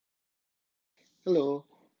Hello,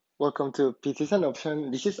 welcome to PT's an Option.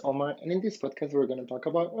 This is Omar, and in this podcast, we're going to talk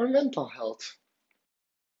about our mental health.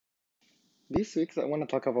 This week, I want to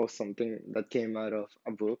talk about something that came out of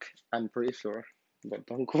a book. I'm pretty sure, but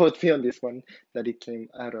don't quote me on this one, that it came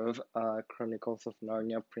out of Chronicles of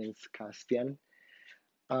Narnia, Prince Caspian.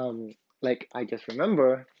 Um, I just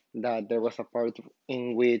remember that there was a part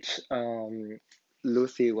in which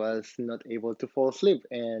Lucy was not able to fall asleep,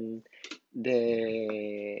 and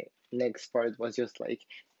the next part was just like,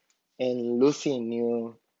 and Lucy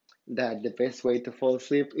knew that the best way to fall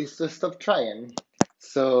asleep is to stop trying.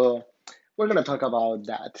 So we're gonna talk about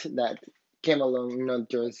that came along not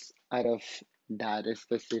just out of that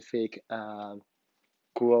specific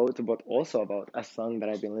quote, but also about a song that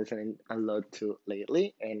I've been listening a lot to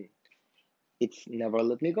lately, and it's "Never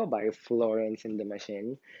Let Me Go" by Florence and the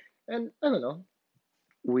Machine. And I don't know,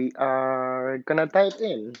 we are gonna dive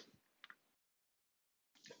in.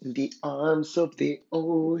 The arms of the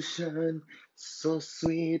ocean, so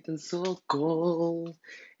sweet and so cold,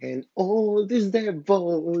 and all this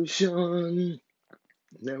devotion.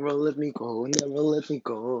 Never let me go, never let me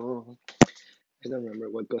go. I don't remember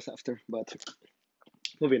what goes after, but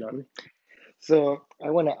moving on. So I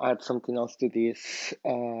want to add something else to these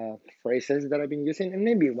phrases that I've been using, and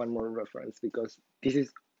maybe one more reference because this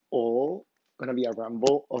is all gonna be a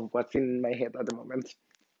ramble of what's in my head at the moment.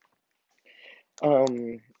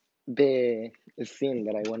 Um, the scene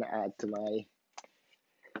that I want to add to my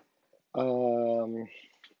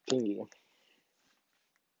thingy.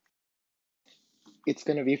 It's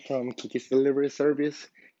gonna be from Kiki's delivery service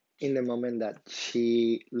in the moment that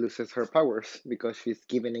she loses her powers because she's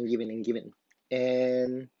giving and giving and giving.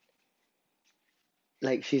 And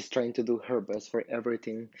like she's trying to do her best for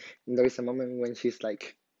everything. And there is a moment when she's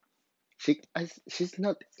like she's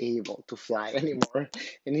not able to fly anymore.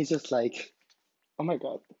 And it's just like, oh my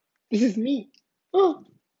god, this is me. Oh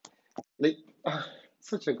like ah,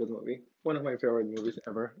 such a good movie. One of my favorite movies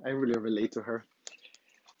ever. I really relate to her.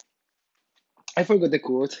 I forgot the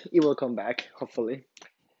quote. It will come back, hopefully.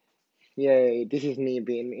 Yay, this is me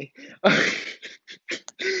being me.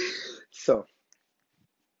 So,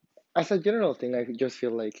 as a general thing, I just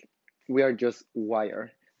feel like we are just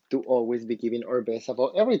wired to always be giving our best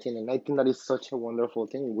about everything. And I think that is such a wonderful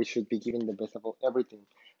thing. We should be giving the best about everything.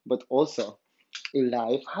 But also,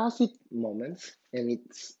 life has its moments, and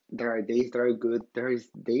there are days that are good, there is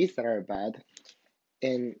days that are bad.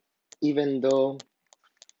 And even though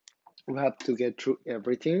we have to get through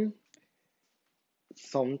everything,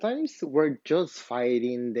 sometimes we're just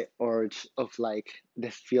fighting the urge of like the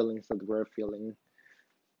feelings that we're feeling.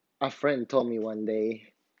 A friend told me one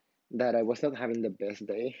day that I was not having the best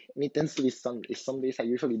day, and it tends to be Sundays. Some days I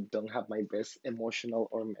usually don't have my best emotional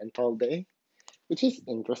or mental day, which is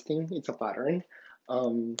interesting. It's a pattern.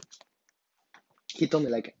 Um, he told me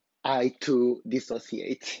like I too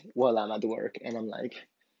dissociate while I'm at work, and I'm like,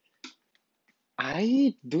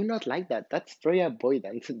 I do not like that. That's very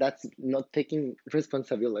avoidant. That's not taking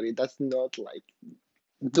responsibility. That's not like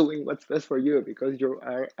doing what's best for you because you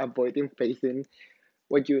are avoiding facing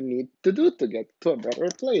what you need to do to get to a better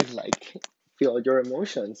place, like feel your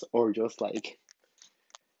emotions or just like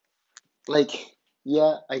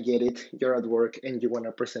yeah, I get it. You're at work and you want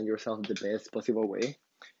to present yourself the best possible way.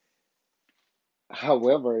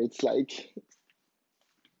 However, it's like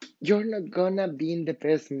you're not gonna be in the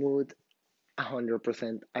best mood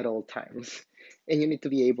 100% at all times. And you need to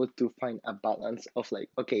be able to find a balance of like,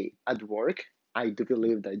 okay, at work, I do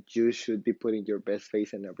believe that you should be putting your best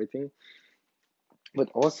face and everything. But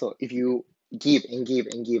also, if you give and give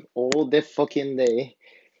and give all the fucking day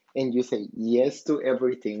and you say yes to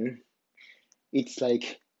everything, it's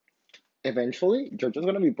like eventually you're just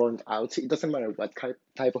gonna be burnt out. It doesn't matter what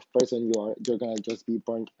type of person you are, you're gonna just be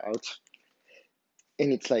burnt out.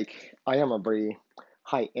 And it's like, I am a very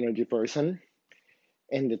high energy person,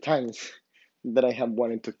 and the times that I have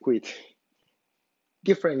wanted to quit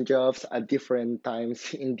different jobs at different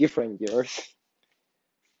times in different years,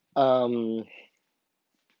 um,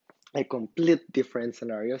 a complete different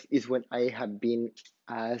scenarios is when I have been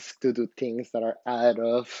asked to do things that are out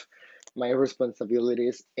of my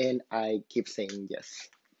responsibilities and I keep saying yes.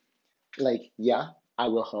 Like, yeah, I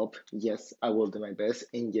will help. Yes, I will do my best.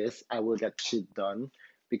 And yes, I will get shit done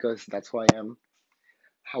because that's who I am.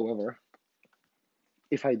 However,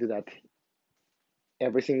 if I do that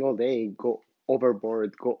every single day, go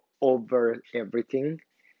overboard, go over everything,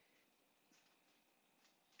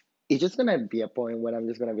 it's just gonna be a point when I'm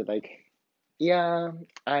just gonna be like, yeah,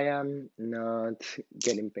 I am not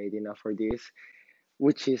getting paid enough for this,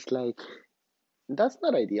 which is like, that's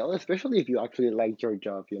not ideal, especially if you actually like your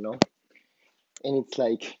job, you know? And it's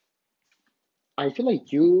like, I feel like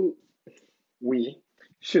we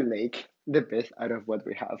should make the best out of what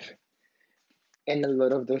we have. And a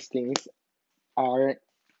lot of those things are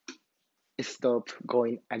stop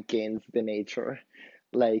going against the nature.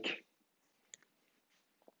 Like,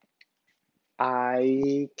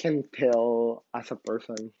 I can tell as a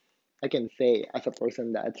person, I can say as a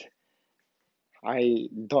person that I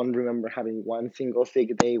don't remember having one single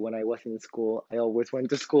sick day when I was in school. I always went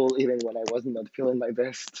to school even when I was not feeling my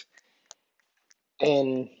best.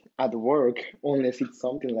 And at work, unless it's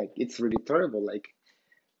something like it's really terrible, like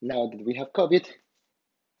now that we have COVID,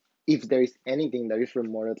 if there is anything that is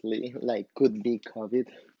remotely like could be COVID,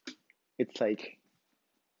 it's like,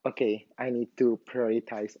 okay, I need to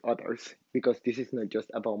prioritize others because this is not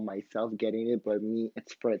just about myself getting it, but me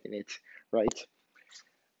spreading it, right?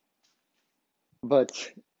 But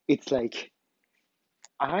it's like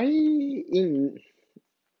I in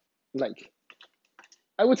like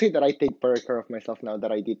I would say that I take better care of myself now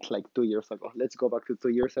that I did like 2 years ago. Let's go back to 2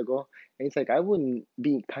 years ago. And it's like I wouldn't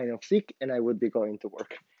be kind of sick and I would be going to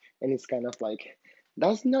work. And it's kind of like,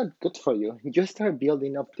 that's not good for you. You just start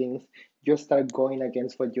building up things. You start going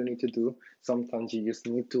against what you need to do. Sometimes you just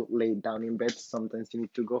need to lay down in bed. Sometimes you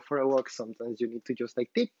need to go for a walk. Sometimes you need to just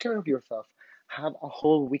like take care of yourself. Have a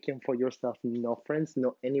whole weekend for yourself. No friends,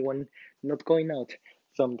 no anyone, not going out.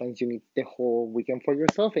 Sometimes you need the whole weekend for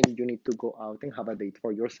yourself and you need to go out and have a date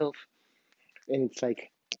for yourself. And it's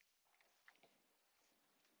like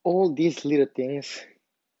all these little things,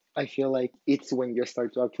 I feel like it's when you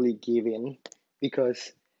start to actually give in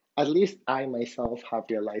because at least I myself have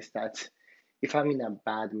realized that if I'm in a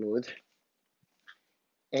bad mood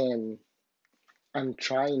and I'm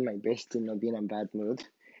trying my best to not be in a bad mood,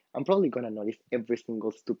 I'm probably gonna notice every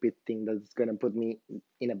single stupid thing that's gonna put me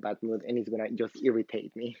in a bad mood and it's gonna just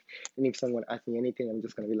irritate me. And if someone asks me anything, I'm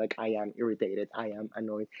just gonna be like, I am irritated, I am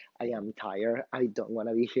annoyed, I am tired, I don't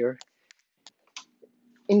wanna be here.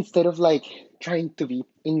 Instead of like trying to be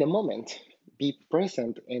in the moment, be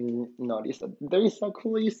present and notice that there is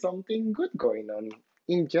actually something good going on.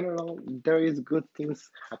 In general, there is good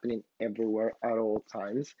things happening everywhere at all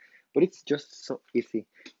times, but it's just so easy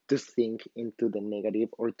to sink into the negative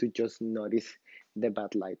or to just notice the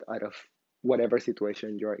bad light out of whatever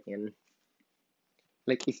situation you're in.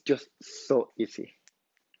 Like it's just so easy.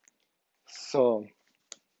 So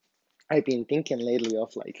I've been thinking lately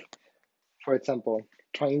of like, for example,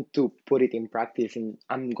 trying to put it in practice, and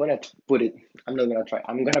put it, I'm not gonna try,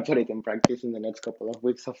 I'm gonna put it in practice in the next couple of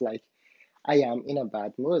weeks of like, I am in a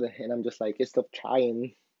bad mood, and I'm just like, stop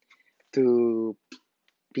trying to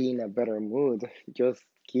be in a better mood, just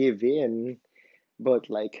give in, but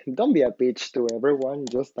like, don't be a bitch to everyone,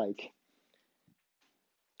 just like,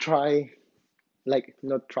 try, like,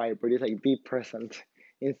 not try, but just like, be present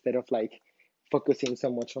instead of like, focusing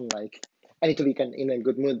so much on like, I need to be in a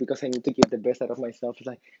good mood because I need to give the best out of myself. It's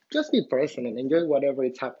like just be present and enjoy whatever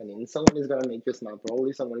is happening. Someone is gonna make you smile.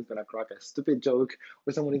 Probably someone is gonna crack a stupid joke,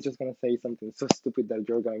 or someone is just gonna say something so stupid that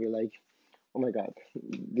you're gonna be like, "Oh my god,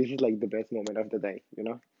 this is like the best moment of the day." You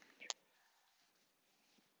know,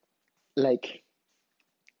 like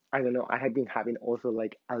I don't know. I have been having also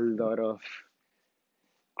like a lot of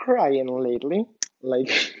crying lately. Like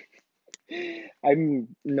I'm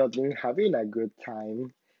not been having a good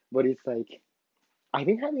time, but it's like I've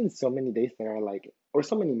been having so many days that are like, or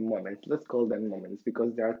so many moments, let's call them moments,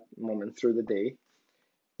 because there are moments through the day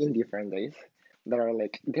in different days that are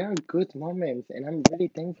like, they are good moments, and I'm really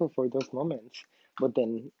thankful for those moments. But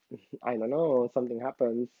then, I don't know, something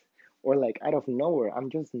happens, or like out of nowhere, I'm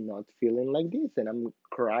just not feeling like this, and I'm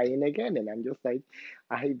crying again, and I'm just like,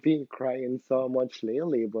 I've been crying so much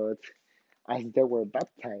lately, but as there were bad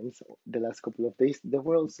times the last couple of days, there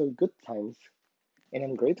were also good times, and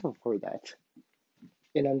I'm grateful for that.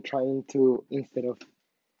 And I'm trying to, instead of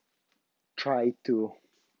try to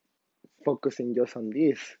focusing just on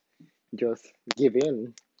this, just give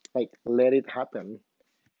in, like let it happen.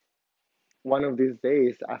 One of these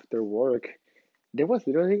days after work, there was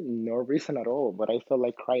literally no reason at all, but I felt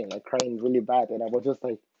like crying really bad, and I was just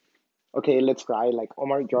like, okay, let's cry. Like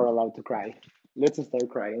Omar, you're allowed to cry. Let's start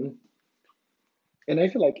crying. And I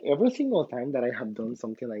feel like every single time that I have done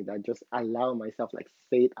something like that, just allow myself, like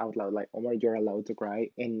say it out loud, like Omar, you're allowed to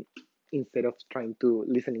cry, and instead of trying to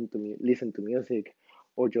listen to music,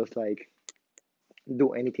 or just like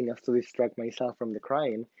do anything else to distract myself from the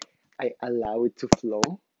crying, I allow it to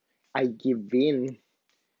flow. I give in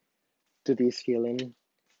to this feeling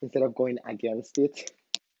instead of going against it.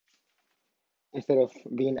 Instead of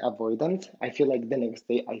being avoidant, I feel like the next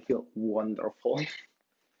day I feel wonderful.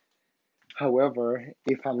 However,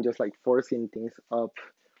 if I'm just like forcing things up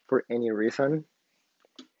for any reason,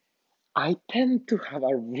 I tend to have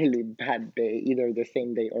a really bad day, either the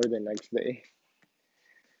same day or the next day.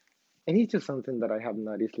 And it's just something that I have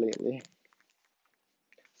noticed lately.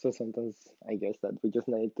 So sometimes I guess that we just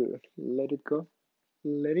need to let it go.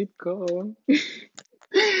 Let it go.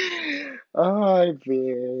 I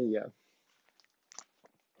feel, yeah.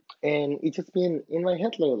 And it's just been in my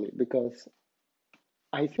head lately because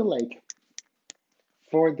I feel like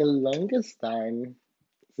for the longest time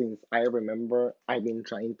since I remember, I've been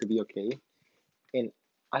trying to be okay. And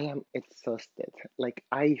I am exhausted. Like,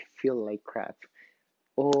 I feel like crap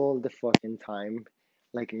all the fucking time,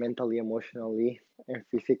 like mentally, emotionally, and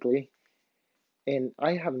physically. And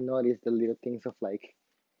I have noticed the little things of like,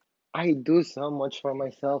 I do so much for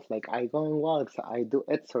myself. Like, I go on walks, I do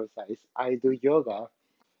exercise, I do yoga,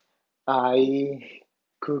 I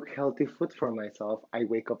cook healthy food for myself, I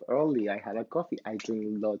wake up early, I have a coffee, I drink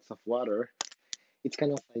lots of water. It's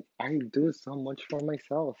kind of like, I do so much for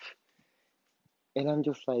myself. And I'm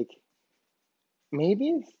just like, maybe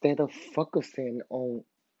instead of focusing on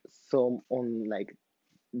some on like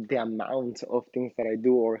the amount of things that I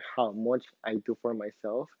do or how much I do for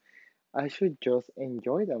myself, I should just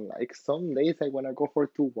enjoy them. Like some days I wanna go for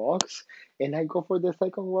 2 walks and I go for the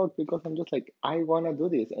second walk because I'm just like I wanna do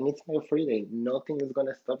this and it's my free day. Nothing is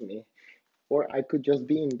gonna stop me. Or I could just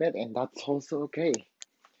be in bed and that's also okay.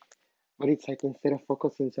 But it's like instead of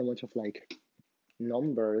focusing so much of like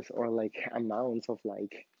numbers or like amounts of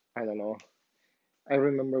like I don't know. I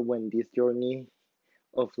remember when this journey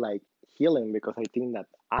of like healing because I think that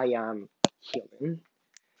I am healing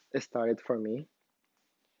started for me.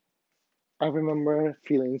 I remember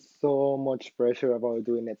feeling so much pressure about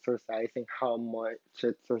doing exercise and how much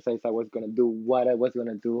exercise I was gonna do, what I was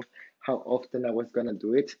gonna do, how often I was gonna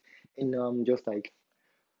do it. And now I'm just like,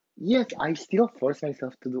 yes, I still force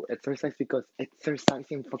myself to do exercise because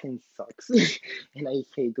exercising fucking sucks. And I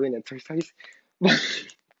hate doing exercise.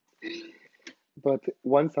 But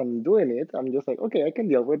once I'm doing it, I'm just like, okay, I can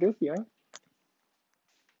deal with this, yeah.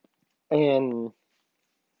 And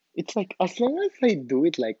it's like as long as I do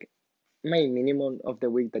it like my minimum of the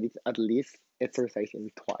week that is at least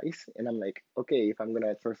exercising twice, and I'm like, okay, if I'm gonna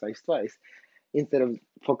exercise twice, instead of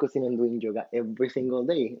focusing on doing yoga every single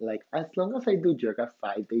day, like as long as I do yoga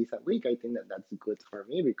 5 days a week, I think that that's good for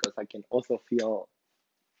me because I can also feel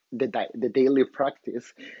the daily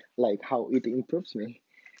practice, like how it improves me,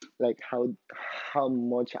 like how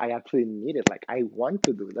much I actually need it. Like I want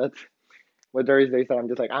to do that. But there is days that I'm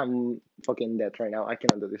just like I'm fucking dead right now. I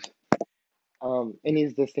cannot do this. And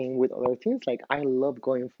it's the same with other things. Like I love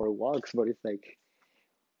going for walks, but it's like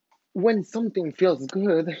when something feels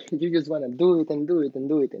good, you just wanna do it and do it and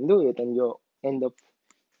do it and do it, and you end up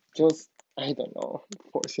just I don't know,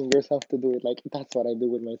 forcing yourself to do it. Like that's what I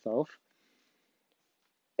do with myself.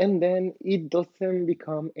 And then it doesn't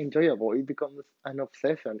become enjoyable. It becomes an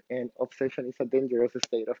obsession, and obsession is a dangerous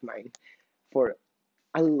state of mind for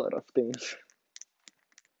a lot of things.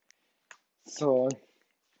 So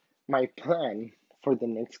my plan for the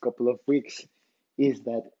next couple of weeks is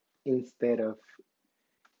that instead of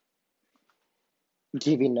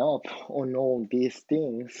giving up on all these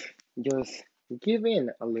things, just give in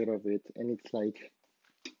a little bit and it's like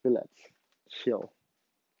relax, chill,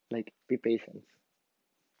 like be patient,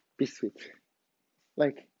 be sweet.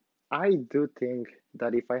 Like I do think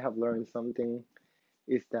that if I have learned something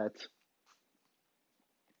is that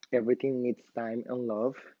everything needs time and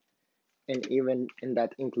love and even and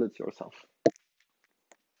that includes yourself.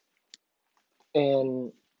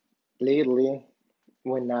 And lately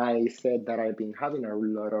when I said that I've been having a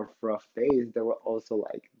lot of rough days, there were also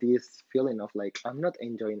like this feeling of like I'm not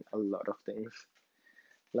enjoying a lot of things.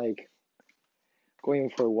 Like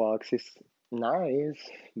going for walks is nice,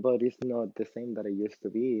 but it's not the same that it used to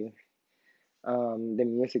be. The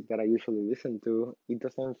music that I usually listen to, it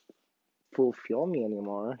doesn't fulfill me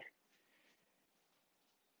anymore.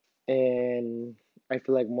 And I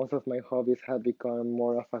feel like most of my hobbies have become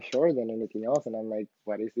more of a chore than anything else. And I'm like,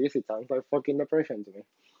 what is this? It sounds like fucking depression to me.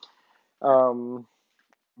 Um,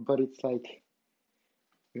 but it's like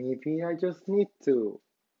maybe I just need to.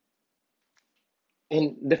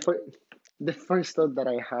 And the first thought that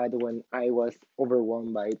I had when I was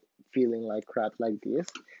overwhelmed by feeling like crap like this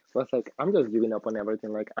was like, I'm just giving up on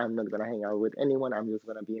everything. Like, I'm not gonna hang out with anyone. I'm just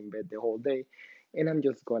gonna be in bed the whole day, and I'm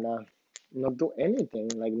just gonna not do anything.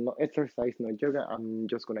 Like, no exercise, no yoga. I'm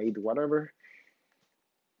just gonna eat whatever.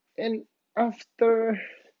 And after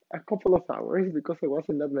a couple of hours, because I was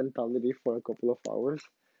in that mentality for a couple of hours,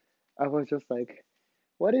 I was just like,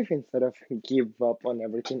 what if instead of give up on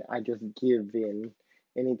everything, I just give in?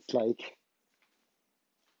 And it's like,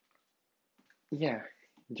 yeah,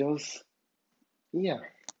 just, yeah.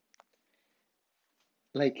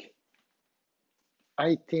 Like,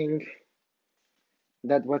 I think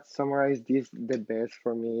that what summarized this the best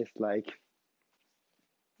for me is like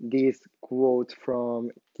this quote from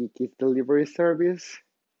Kiki's delivery service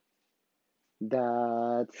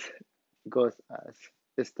that goes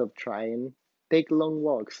as stop trying, take long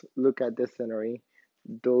walks, look at the scenery,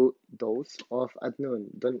 do those off at noon.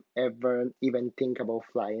 Don't ever even think about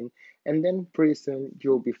flying, and then pretty soon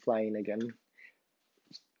you'll be flying again.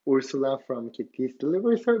 Ursula from Kitty's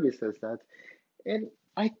delivery service says that, and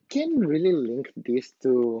I can really link this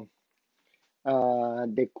to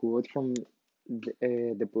the quote from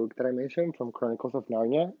the book that I mentioned from Chronicles of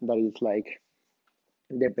Narnia. That is like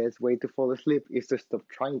the best way to fall asleep is to stop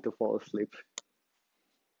trying to fall asleep.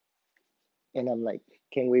 And I'm like,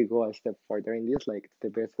 can we go a step further in this? Like, the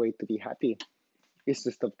best way to be happy is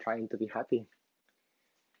to stop trying to be happy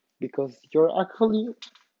because you're actually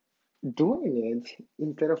doing it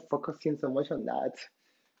instead of focusing so much on that.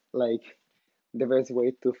 Like, the best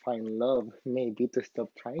way to find love may be to stop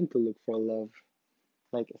trying to look for love.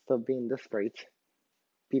 Like, stop being desperate.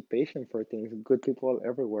 Be patient for things. Good people are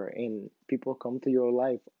everywhere, and people come to your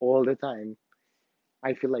life all the time.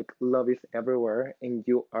 I feel like love is everywhere, and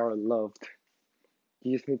you are loved.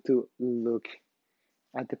 You just need to look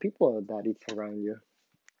at the people that is around you.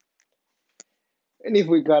 And if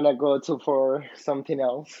we're gonna go to for something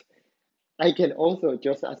else, I can also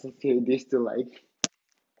just associate this to like,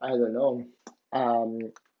 I don't know, um,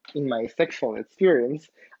 in my sexual experience,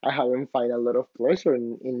 I haven't find a lot of pleasure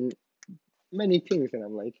in many things, and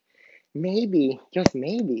I'm like, maybe, just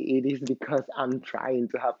maybe, it is because I'm trying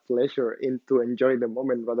to have pleasure in to enjoy the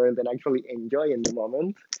moment rather than actually enjoying the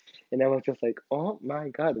moment. And I was just like, oh my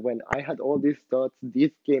God, when I had all these thoughts,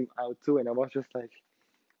 this came out too, and I was just like,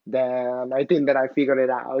 damn, I think that I figured it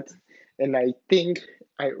out. And I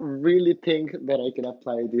really think that I can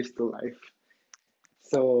apply this to life.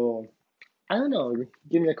 So, I don't know,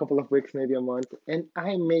 give me a couple of weeks, maybe a month, and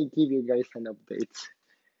I may give you guys an update.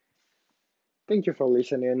 Thank you for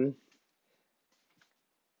listening.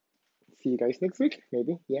 See you guys next week,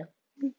 maybe. Yeah.